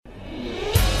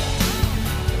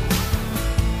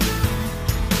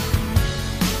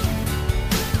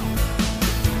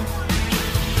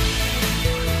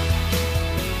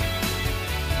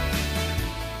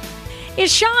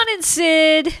It's Sean and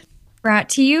Sid. Brought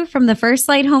to you from the First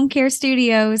Light Home Care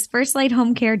Studios,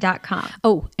 firstlighthomecare.com.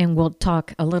 Oh, and we'll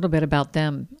talk a little bit about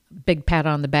them. Big pat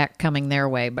on the back coming their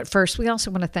way. But first, we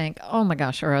also want to thank, oh my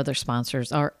gosh, our other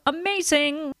sponsors are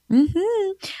amazing.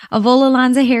 Avola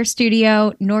Lanza Hair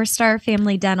Studio, North Star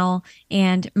Family Dental,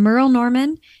 and Merle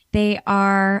Norman. They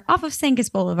are off of Sancus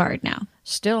Boulevard now.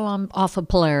 Still off of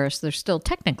Polaris. They're still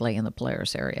technically in the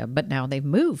Polaris area, but now they've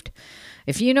moved.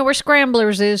 If you know where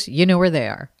Scramblers is, you know where they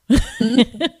are.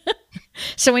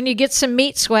 So when you get some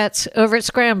meat sweats over at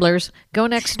Scramblers, go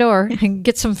next door and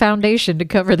get some foundation to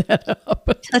cover that up.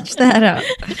 Touch that up.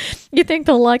 You think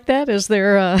they'll like that as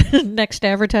their next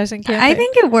advertising campaign? I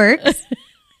think it works.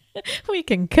 We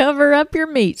can cover up your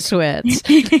meat sweats.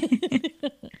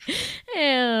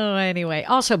 Oh, anyway,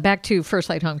 also back to First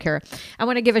Light Home Care. I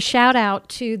want to give a shout out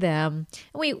to them.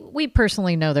 We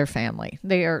personally know their family.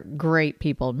 They are great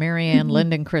people. Marianne,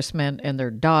 Lyndon Chrisman, and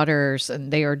their daughters,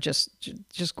 and they are just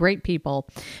great people.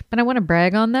 But I want to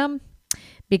brag on them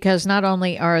because not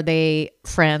only are they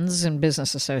friends and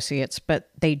business associates, but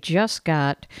they just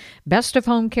got Best of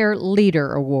Home Care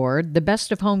Leader Award, the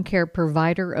Best of Home Care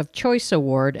Provider of Choice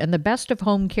Award, and the Best of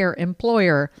Home Care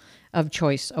Employer of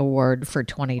Choice Award for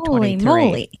 2023. Holy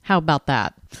moly. How about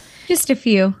that? Just a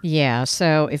few. Yeah,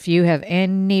 so if you have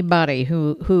anybody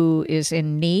who is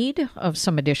in need of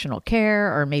some additional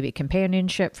care or maybe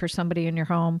companionship for somebody in your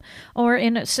home or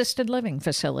in assisted living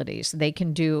facilities, they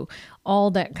can do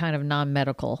all that kind of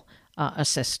non-medical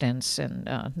assistance,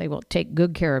 and they will take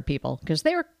good care of people because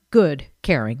they're good,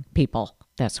 caring people.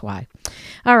 That's why.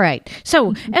 All right,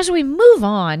 so as we move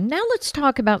on, now let's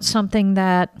talk about something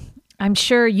that I'm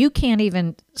sure you can't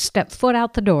even step foot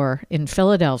out the door in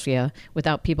Philadelphia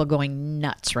without people going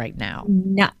nuts right now.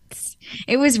 Nuts.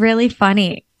 It was really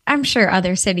funny. I'm sure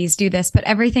other cities do this, but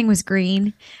everything was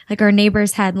green. Like our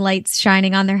neighbors had lights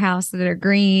shining on their house that are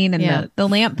green, and the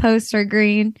lampposts are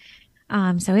green.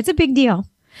 So it's a big deal.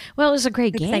 Well, it was a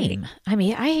great Exciting. game. I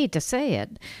mean, I hate to say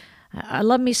it. I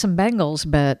love me some Bengals,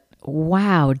 but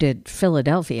wow, did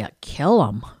Philadelphia kill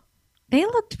them. They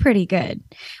looked pretty good.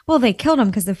 Well, they killed them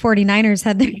because the 49ers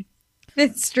had their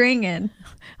fifth string in.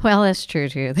 Well, that's true,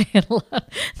 too. They had a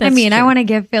lot. I mean, I want to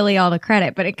give Philly all the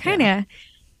credit, but it kind of,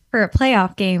 for a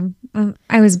playoff game,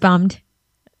 I was bummed.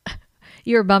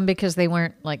 You were bummed because they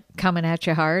weren't, like, coming at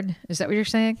you hard? Is that what you're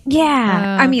saying?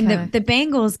 Yeah. Oh, I mean, okay. the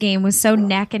Bengals game was so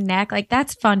neck and neck. Like,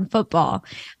 that's fun football.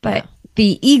 But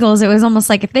the Eagles, it was almost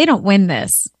like if they don't win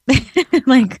this,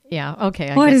 like, Yeah,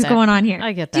 okay. what is going on here?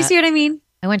 I get that. Do you see what I mean?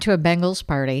 I went to a Bengals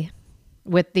party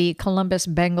with the Columbus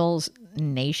Bengals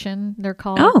Nation, they're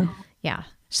called. Oh. Yeah.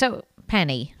 So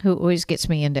Penny, who always gets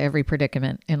me into every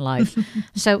predicament in life.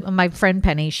 So my friend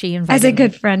Penny, she invited As a me.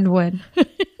 good friend would.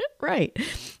 Right.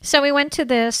 So we went to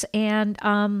this and,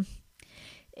 I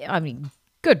mean,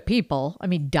 good people. I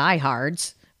mean,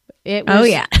 diehards. It was Oh,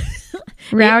 yeah.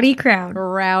 Rowdy crowd.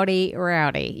 rowdy.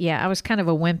 Yeah, I was kind of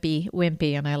a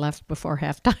wimpy, and I left before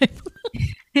halftime.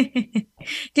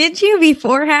 Did you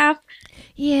before half?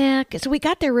 Yeah, because we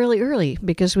got there really early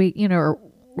because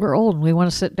we're old and we want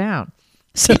to sit down.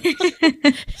 So,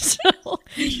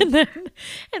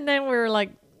 and then we're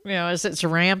like, as it's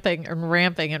ramping,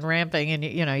 and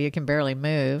you can barely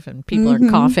move, and people are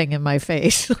coughing in my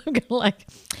face. I'm like,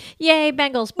 "Yay,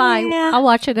 Bengals! Bye. Yeah. I'll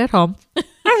watch it at home."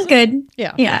 I'm good.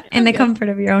 Yeah. Yeah. In the comfort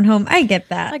of your own home. I get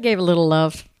that. I gave a little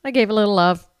love.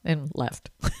 And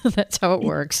left. That's how it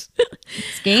works.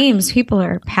 It's games. People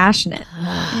are passionate.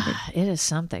 It is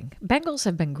something. Bengals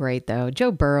have been great, though.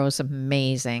 Joe Burrow is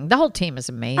amazing. The whole team is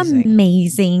amazing.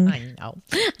 Amazing. I know.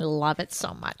 I love it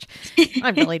so much. I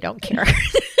really don't care.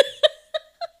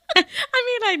 I mean,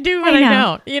 I do, but I know.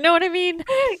 don't. You know what I mean?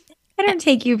 I don't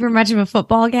take you for much of a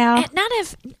football gal. Not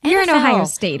if You're NFL, an Ohio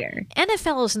Stater.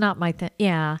 NFL is not my thing.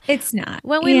 Yeah. It's not.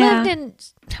 When we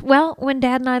when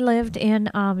Dad and I lived in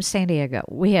San Diego,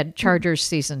 we had Chargers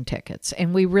season tickets,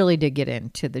 and we really did get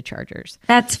into the Chargers.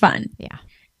 That's fun. Yeah.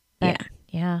 Yeah.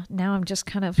 Yeah. Now I'm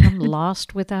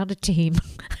lost without a team.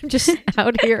 I'm just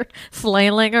out here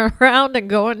flailing around and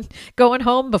going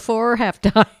home before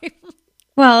halftime.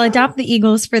 Well, adopt the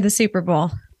Eagles for the Super Bowl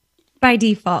by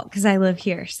default because I live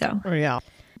here. So Oh, yeah.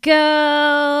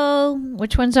 Go.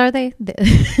 Which ones are they?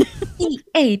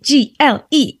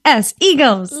 Eagles,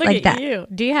 Eagles, Look like at that. you.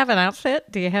 Do you have an outfit?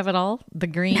 Do you have it all? The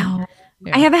green? No,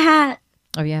 Yeah. I have a hat.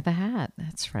 Oh, you have a hat.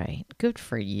 That's right. Good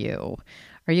for you.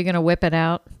 Are you going to whip it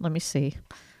out? Let me see.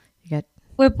 You got.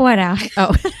 Whip what out?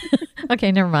 Oh,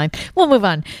 okay. Never mind. We'll move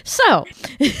on. So,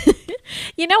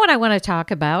 what I want to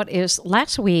talk about is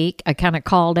last week I kind of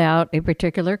called out a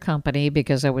particular company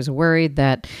because I was worried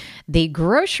that the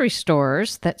grocery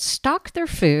stores that stock their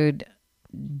food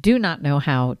do not know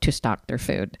how to stock their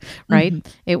food, right?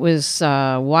 It was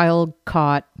wild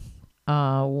caught,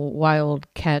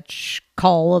 wild catch,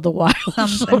 call of the wild.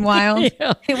 Something wild.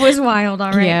 Yeah. It was wild,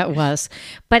 all right. Yeah, it was.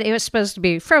 But it was supposed to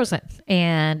be frozen,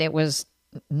 and it was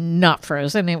not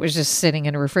frozen. It was just sitting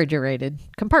in a refrigerated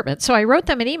compartment. So I wrote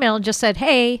them an email and just said,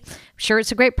 hey, I'm sure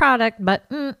it's a great product, but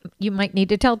you might need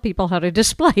to tell people how to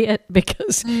display it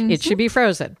because it should be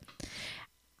frozen.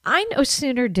 I no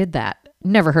sooner did that.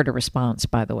 Never heard a response,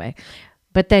 by the way.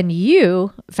 But then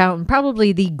you found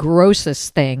probably the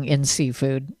grossest thing in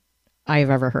seafood I've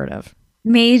ever heard of.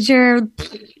 Major.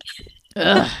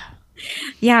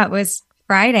 Yeah, it was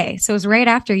Friday. So it was right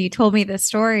after you told me this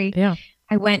story. Yeah.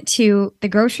 I went to the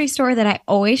grocery store that I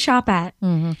always shop at.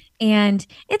 And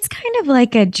it's kind of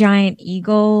like a Giant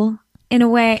Eagle in a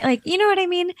way. Like, you know what I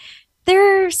mean?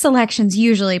 Their selection's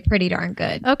usually pretty darn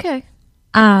good. Okay.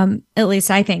 At least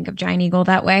I think of Giant Eagle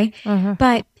that way.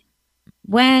 But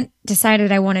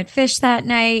decided I wanted fish that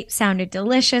night. Sounded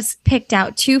delicious. Picked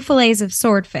out 2 fillets of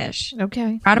swordfish.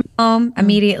 Okay. Brought them home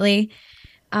immediately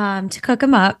to cook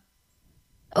them up.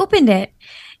 Opened it.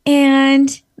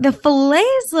 And the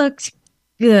fillets looked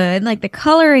good. Like the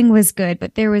coloring was good,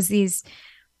 but there was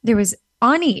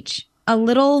on each a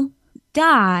little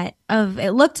dot of,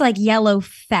 it looked like yellow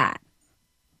fat,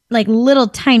 like little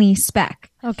tiny speck.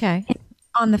 Okay. And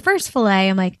on the first fillet,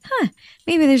 I'm like,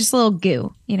 maybe there's just a little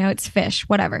goo, it's fish,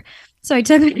 whatever. So I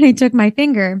took my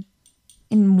finger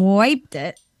and wiped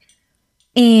it,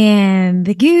 and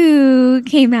the goo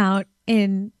came out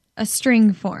in a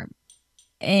string form,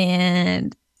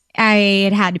 and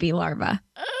it had to be larva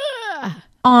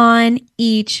on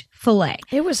each fillet.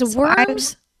 It was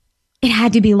worms? It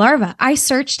had to be larva. I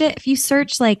searched it. If you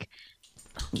search like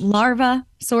larva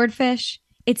swordfish,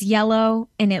 it's yellow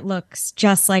and it looks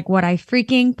just like what I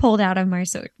freaking pulled out of my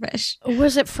swordfish.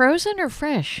 Was it frozen or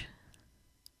fresh?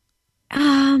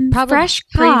 Probably fresh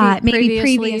caught, maybe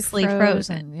previously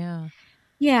frozen. Yeah.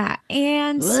 Yeah.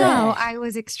 And so I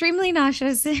was extremely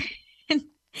nauseous and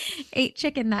ate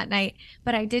chicken that night,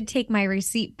 but I did take my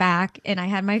receipt back and I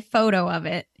had my photo of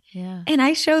it. Yeah. And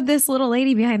I showed this little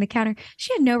lady behind the counter.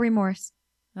 She had no remorse.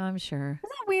 I'm sure. Isn't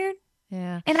that weird?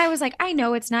 Yeah. And I was like, I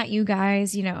know it's not you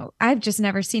guys. I've just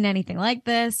never seen anything like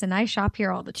this. And I shop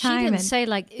here all the time. She didn't say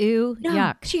like, ew, no,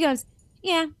 yuck. She goes,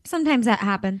 yeah, sometimes that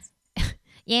happens.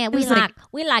 Yeah, we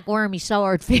like wormy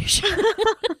swordfish.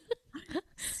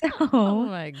 Oh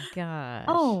my gosh.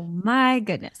 Oh my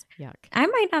goodness. Yuck. I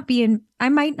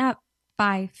might not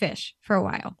buy fish for a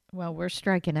while. Well, we're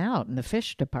striking out in the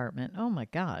fish department. Oh my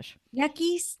gosh.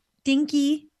 Yucky,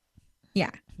 stinky.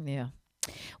 Yeah. Yeah.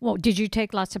 Well, did you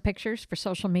take lots of pictures for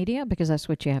social media? Because that's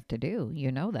what you have to do.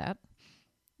 You know that.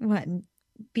 What?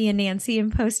 Be a Nancy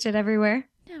and post it everywhere?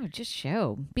 No, just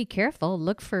show. Be careful.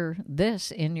 Look for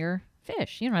this in your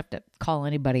fish. You don't have to call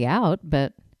anybody out,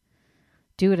 but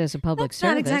do it as a public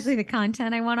service. Not exactly the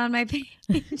content I want on my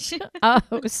page. Oh,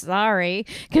 sorry.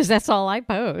 Because that's all I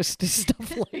post is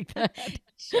stuff like that.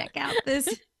 Check out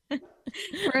this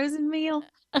frozen meal.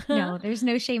 No, there's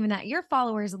no shame in that. Your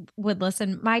followers would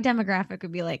listen. My demographic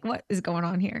would be like, what is going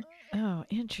on here? Oh,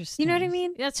 interesting. You know what I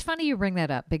mean? That's funny you bring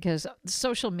that up because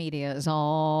social media is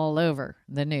all over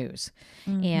the news.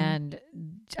 And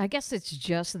I guess it's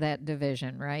just that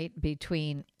division, right?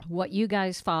 Between what you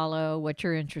guys follow, what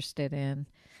you're interested in,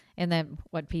 and then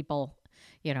what people,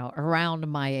 around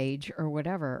my age or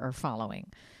whatever are following.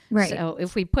 Right. So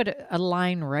if we put a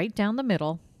line right down the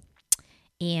middle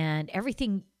and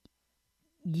everything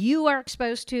you are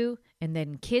exposed to, and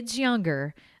then kids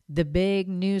younger, the big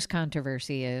news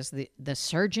controversy is the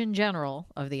Surgeon General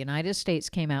of the United States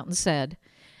came out and said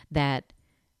that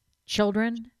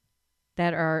children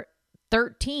that are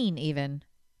 13 even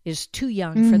is too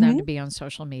young for them to be on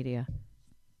social media.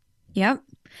 Yep.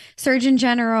 Surgeon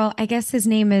General, I guess his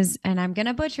name is, and I'm going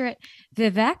to butcher it,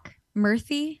 Vivek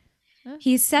Murthy.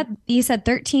 He said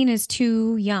 13 is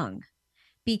too young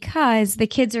because the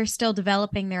kids are still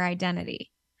developing their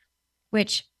identity,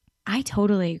 which I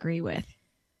totally agree with.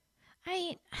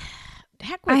 I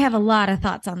have a lot of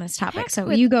thoughts on this topic, so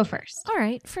you go first. All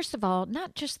right. First of all,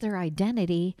 not just their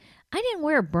identity. I didn't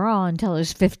wear a bra until I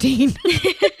was 15.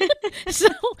 So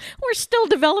we're still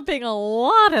developing a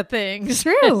lot of things.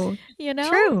 True.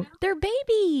 True. They're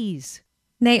babies.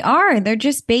 They are. They're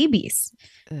just babies.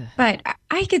 Ugh. But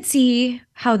I could see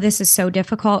how this is so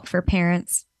difficult for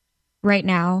parents right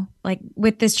now, like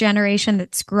with this generation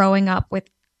that's growing up with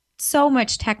so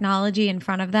much technology in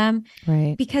front of them.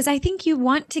 Right. Because I think you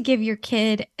want to give your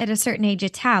kid at a certain age a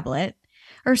tablet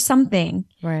or something.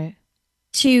 Right.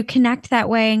 to connect that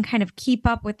way and kind of keep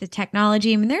up with the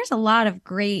technology. I mean, there's a lot of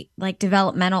great like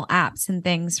developmental apps and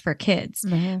things for kids,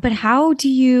 but how do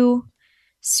you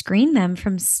screen them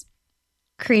from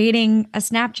creating a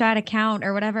Snapchat account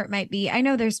or whatever it might be? I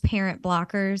know there's parent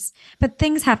blockers, but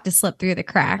things have to slip through the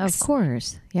cracks. Of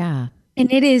course. Yeah.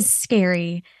 And it is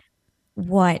scary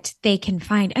what they can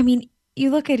find. I mean,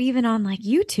 you look at even on like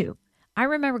YouTube. I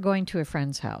remember going to a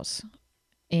friend's house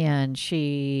and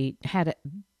she had a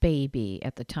baby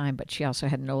at the time, but she also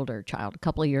had an older child, a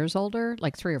couple of years older,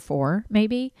 like 3 or 4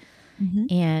 maybe.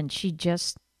 And she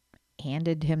just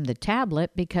handed him the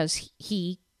tablet because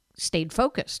he stayed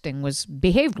focused and was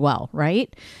behaved well,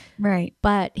 right? Right.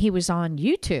 But he was on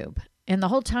YouTube. And the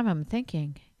whole time I'm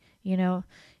thinking, you know,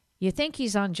 you think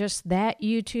he's on just that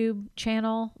YouTube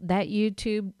channel, that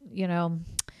YouTube,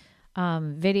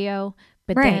 video,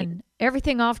 but then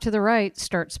everything off to the right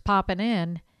starts popping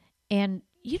in and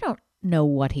you don't know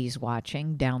what he's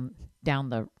watching down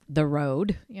the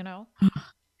road,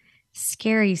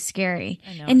 Scary.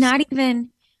 And not even,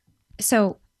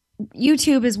 so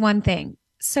YouTube is one thing,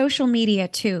 social media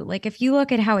too. Like if you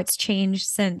look at how it's changed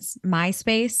since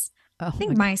MySpace, I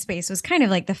think MySpace was kind of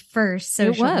like the first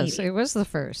social media. It was the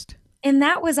first. And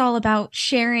that was all about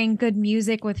sharing good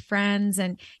music with friends.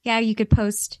 And yeah, you could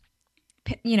post,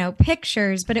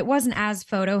 pictures, but it wasn't as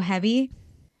photo heavy.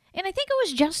 And I think it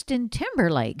was Justin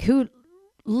Timberlake who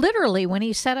literally, when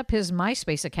he set up his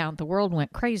MySpace account, the world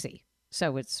went crazy.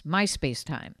 So it's MySpace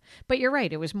time. But you're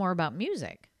right. It was more about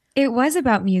music. It was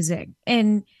about music.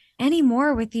 And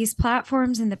anymore with these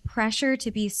platforms and the pressure to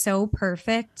be so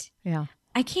perfect. Yeah.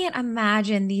 I can't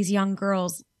imagine these young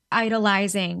girls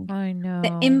idolizing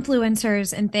the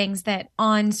influencers and things that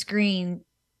on screen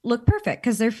look perfect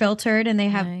because they're filtered and they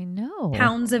have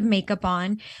pounds of makeup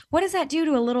on. What does that do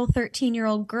to a little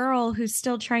 13-year-old girl who's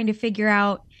still trying to figure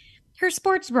out her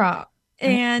sports bra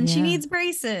and she needs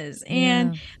braces?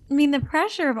 And I mean, the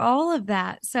pressure of all of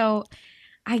that. So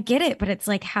I get it, but it's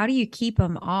like, how do you keep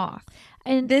them off?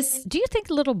 And do you think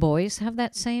little boys have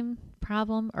that same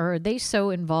problem, or are they so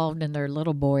involved in their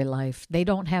little boy life they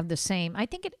don't have the same? I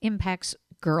think it impacts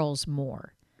girls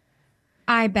more.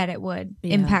 I bet it would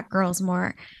impact girls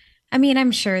more. I mean,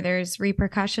 I'm sure there's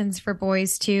repercussions for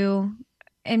boys too.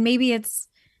 And maybe it's,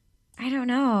 I don't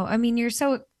know. I mean, you're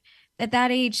so at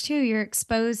that age too, you're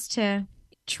exposed to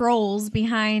trolls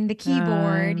behind the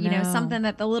keyboard, something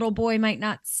that the little boy might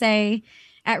not say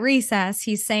at recess,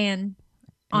 he's saying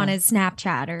on his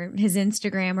Snapchat or his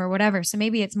Instagram or whatever. So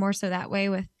maybe it's more so that way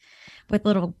with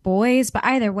little boys. But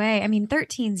either way, I mean,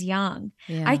 13's young.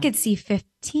 Yeah. I could see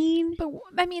 15. But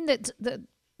I mean, the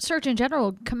Surgeon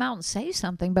General would come out and say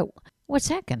something, but what's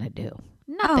that going to do?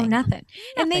 Nothing. Oh, nothing.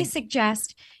 And they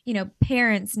suggest,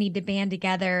 parents need to band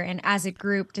together and as a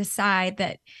group decide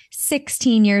that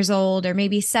 16 years old or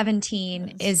maybe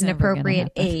 17 is an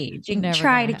appropriate age and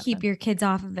try to keep your kids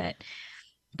off of it.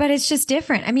 But it's just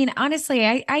different. I mean, honestly,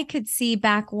 I could see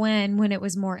back when it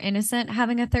was more innocent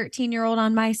having a 13-year-old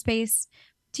on MySpace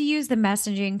to use the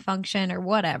messaging function or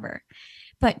whatever.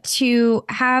 But to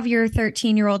have your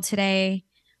 13-year-old today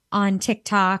on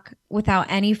TikTok without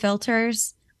any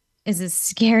filters is a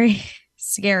scary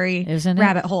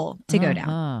rabbit hole to go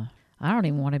down. I don't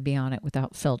even want to be on it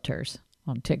without filters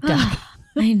on TikTok.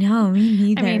 I know,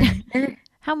 me neither. I mean,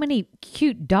 how many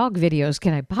cute dog videos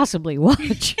can I possibly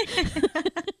watch?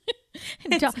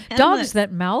 Dogs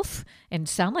that mouth and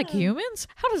sound like humans?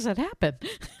 How does that happen?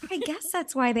 I guess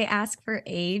that's why they ask for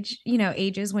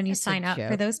ages when you sign up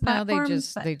for those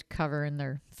platforms. No, they cover in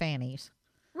their fannies.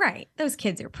 Right. Those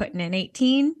kids are putting in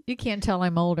 18. You can't tell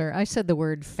I'm older. I said the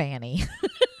word fanny.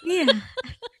 Yeah.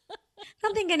 I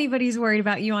don't think anybody's worried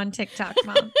about you on TikTok,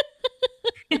 Mom.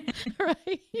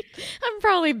 Right. I'm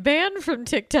probably banned from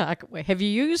TikTok. Wait, have you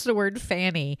used the word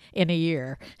fanny in a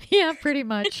year? Yeah, pretty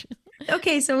much.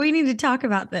 Okay, so we need to talk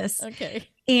about this. Okay.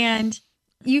 And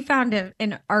you found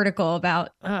an article about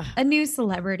a new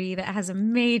celebrity that has a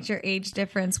major age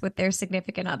difference with their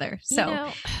significant other.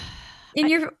 So in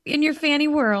your fanny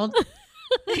world,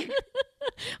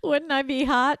 wouldn't I be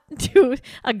hot to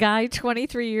a guy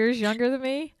 23 years younger than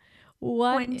me?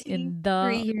 What in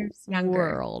the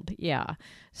world? Yeah.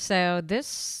 So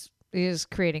this is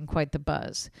creating quite the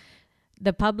buzz.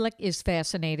 The public is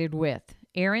fascinated with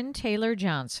Aaron Taylor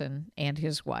Johnson and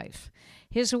his wife.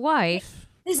 His wife.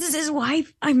 This is his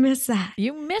wife? I missed that.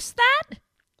 You missed that?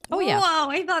 Oh, yeah. Wow,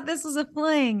 I thought this was a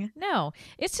fling. No,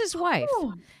 it's his wife.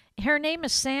 Her name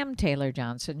is Sam Taylor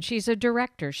Johnson. She's a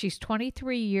director. She's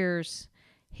 23 years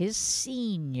his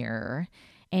senior.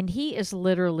 And he is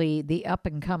literally the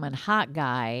up-and-coming hot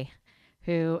guy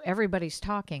who everybody's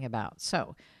talking about.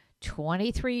 So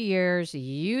 23 years.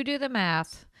 You do the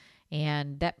math.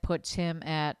 And that puts him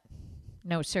at,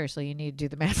 no, seriously, you need to do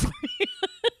the math for me.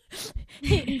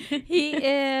 he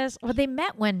is, well, they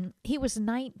met when he was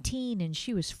 19 and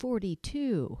she was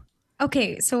 42.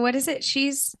 Okay, so what is it?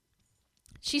 She's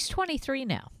 23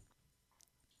 now.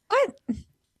 What?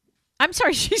 I'm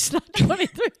sorry, she's not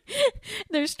 23.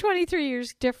 There's 23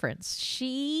 years difference.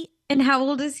 And how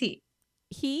old is he?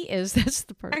 He is, that's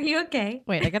the part. Are you okay?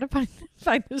 Wait, I got to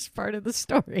find this part of the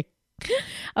story.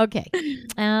 Okay.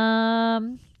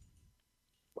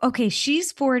 Okay,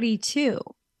 she's 42.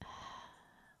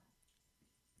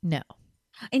 No.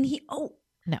 And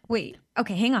No. Wait.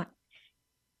 Okay, hang on.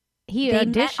 They met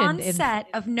auditioned on set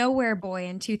of Nowhere Boy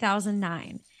in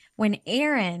 2009 when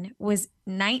Aaron was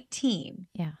 19.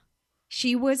 Yeah.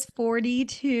 She was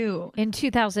 42. In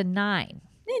 2009.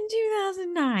 In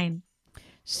 2009.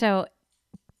 So,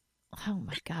 oh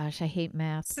my gosh, I hate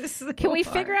math. So Can we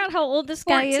figure out how old this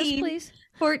guy is, please?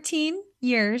 14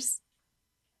 years.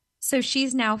 So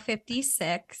she's now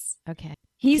 56. Okay.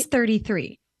 He's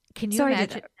 33. Can you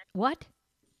imagine? What?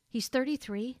 He's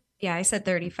 33? Yeah, I said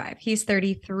 35. He's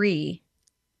 33.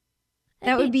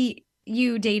 That would be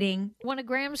you dating one of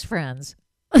Graham's friends.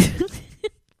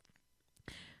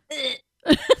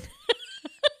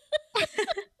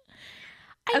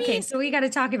 Okay, so we got to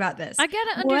talk about this. I got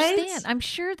to understand. I'm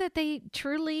sure that they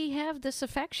truly have this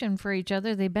affection for each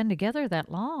other. They've been together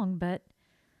that long, but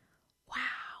wow.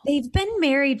 They've been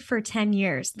married for 10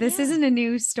 years. This isn't a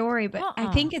new story, but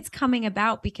I think it's coming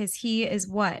about because he is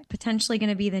what? Potentially going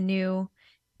to be the new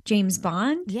James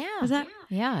Bond? Yeah. Is that?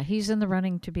 Yeah, he's in the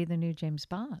running to be the new James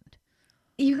Bond.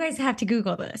 You guys have to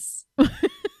Google this.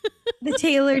 The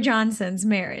Taylor Johnson's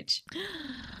marriage.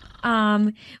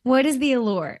 What is the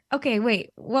allure? Okay,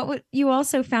 wait. You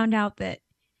also found out that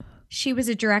she was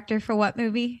a director for what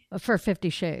movie? For 50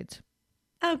 Shades.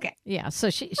 Okay. Yeah, so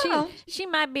she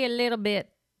might be a little bit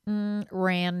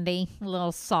randy, a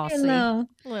little saucy,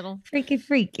 little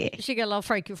freaky. She got a little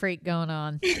freaky freak going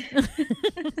on.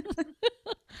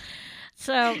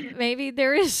 So maybe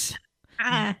there is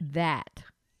that.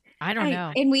 I don't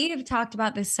know. And we have talked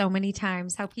about this so many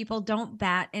times, how people don't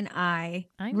bat an eye,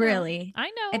 really.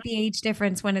 I know. At the age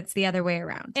difference when it's the other way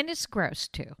around. And it's gross,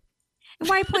 too.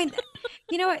 Why point that?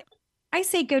 You know what? I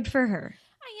say good for her.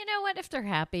 You know what? If they're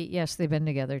happy, yes, they've been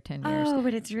together 10 years. Oh,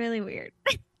 but it's really weird.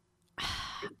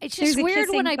 It's just weird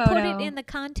when I put it in the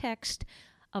context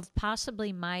of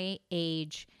possibly my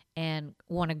age and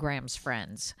one of Graham's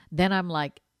friends. Then I'm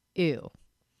like, ew.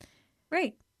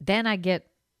 Right. Then I get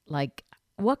like,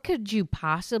 what could you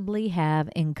possibly have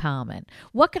in common?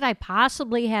 What could I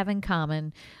possibly have in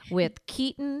common with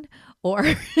Keaton or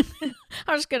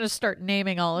I was going to start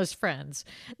naming all his friends.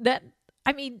 No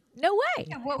way.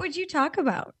 Yeah, what would you talk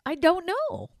about? I don't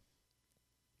know.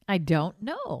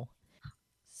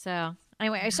 So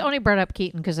anyway, I only brought up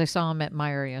Keaton because I saw him at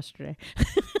Meyer yesterday.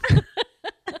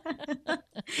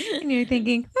 And you're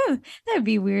thinking, that'd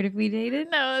be weird if we dated.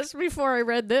 No, that's before I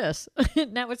read this.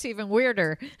 Now it's even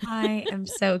weirder. I am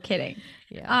so kidding.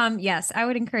 Yeah. Yes, I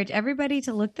would encourage everybody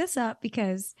to look this up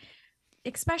because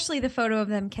especially the photo of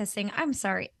them kissing. I'm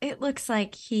sorry. It looks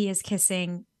like he is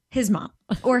kissing his mom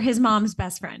or his mom's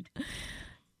best friend.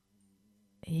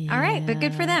 Yeah. All right, but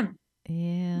good for them.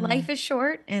 Yeah. Life is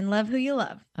short and love who you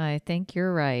love. I think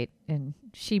you're right. And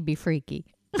she'd be freaky.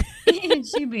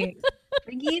 She'd be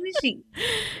freaky in the sheet.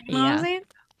 You know what I'm saying?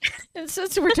 And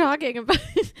since we're talking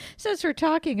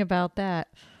about that,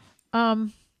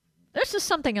 there's just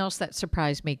something else that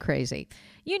surprised me crazy.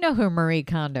 You know who Marie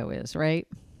Kondo is, right?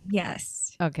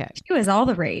 Yes. Okay. She was all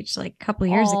the rage like a couple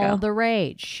years ago. All the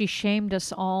rage. She shamed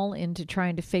us all into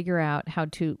trying to figure out how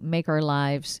to make our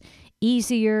lives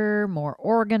easier, more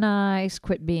organized,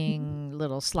 quit being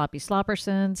little sloppy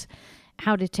sloppersons,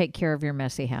 how to take care of your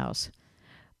messy house.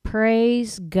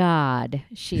 Praise God,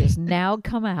 she has now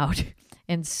come out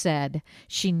and said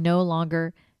she no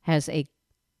longer has a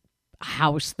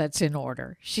house that's in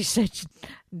order. She said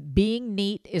being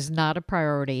neat is not a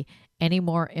priority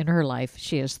anymore in her life.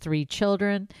 She has 3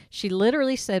 children. She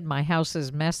literally said, my house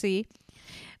is messy,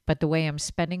 but the way I'm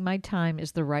spending my time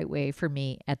is the right way for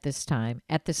me at this time,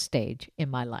 at this stage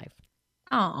in my life.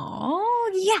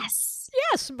 Oh, yes.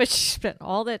 Yes, but she spent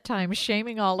all that time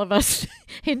shaming all of us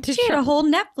into She had a whole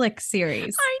Netflix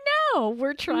series. I know.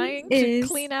 We're trying to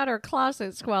clean out our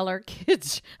closets while our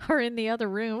kids are in the other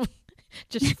room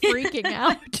just freaking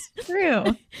out.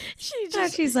 True.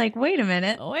 She's like, wait a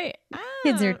minute. Wait.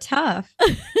 Kids are tough.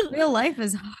 Real life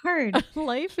is hard.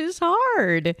 Life is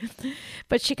hard.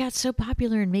 But she got so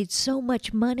popular and made so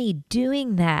much money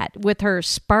doing that with her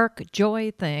spark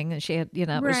joy thing. She had, it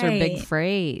was her big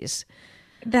phrase.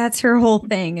 That's her whole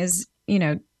thing is,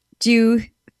 do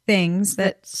things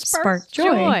that spark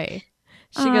joy.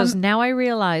 She goes, now I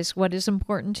realize what is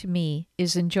important to me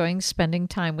is enjoying spending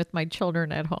time with my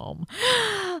children at home.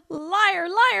 Liar,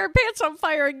 liar, pants on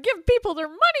fire, and give people their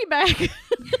money back.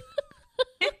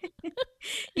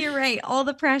 You're right. All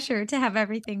the pressure to have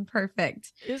everything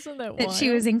perfect. Isn't that wild? She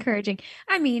was encouraging.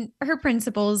 I mean, her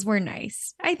principles were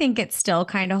nice. I think it still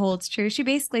kind of holds true. She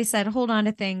basically said, hold on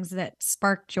to things that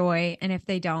spark joy. And if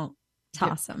they don't,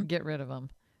 toss them. Get rid of them.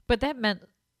 But that meant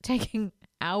taking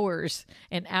hours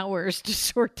and hours to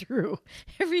sort through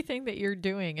everything that you're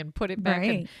doing and put it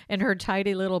back in her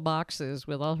tidy little boxes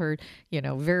with all her,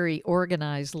 very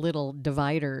organized little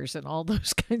dividers and all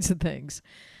those kinds of things.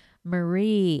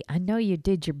 Marie, I know you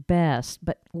did your best,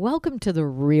 but welcome to the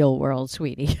real world,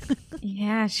 sweetie.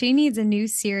 Yeah, she needs a new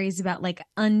series about like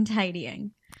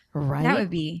untidying. Right. That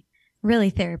would be really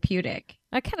therapeutic.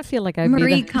 I kind of feel like I'd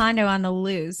Marie Kondo on the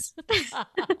loose.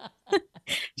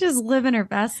 Just living her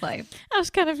best life. I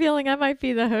was kind of feeling I might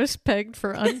be the host pegged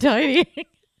for untidying.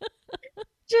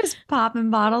 Just popping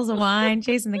bottles of wine,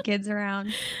 chasing the kids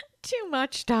around. Too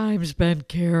much time spent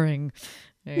caring.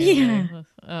 Anyway. Yeah.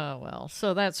 Oh, well.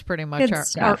 So that's pretty much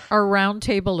our round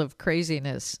table of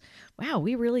craziness. Wow,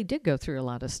 we really did go through a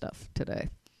lot of stuff today.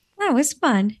 That was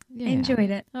fun. Yeah. I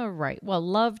enjoyed it. All right. Well,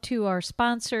 love to our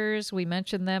sponsors. We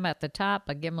mentioned them at the top.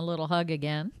 I'll give them a little hug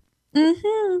again.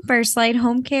 First Light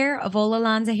Home Care, Avola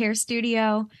Lanza Hair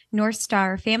Studio, North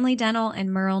Star Family Dental,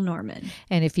 and Merle Norman.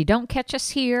 And if you don't catch us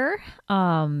here,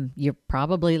 you're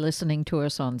probably listening to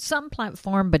us on some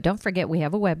platform, but don't forget we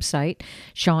have a website,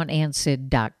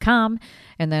 SeanandSyd.com.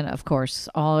 And then, of course,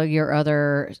 all your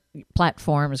other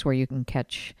platforms where you can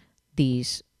catch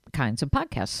these kinds of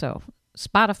podcasts. So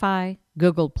Spotify,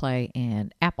 Google Play,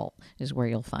 and Apple is where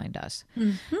you'll find us.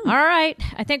 All right.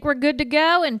 I think we're good to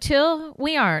go until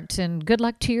we aren't. And good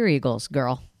luck to your Eagles,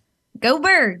 girl. Go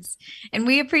Birds. And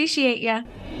we appreciate you.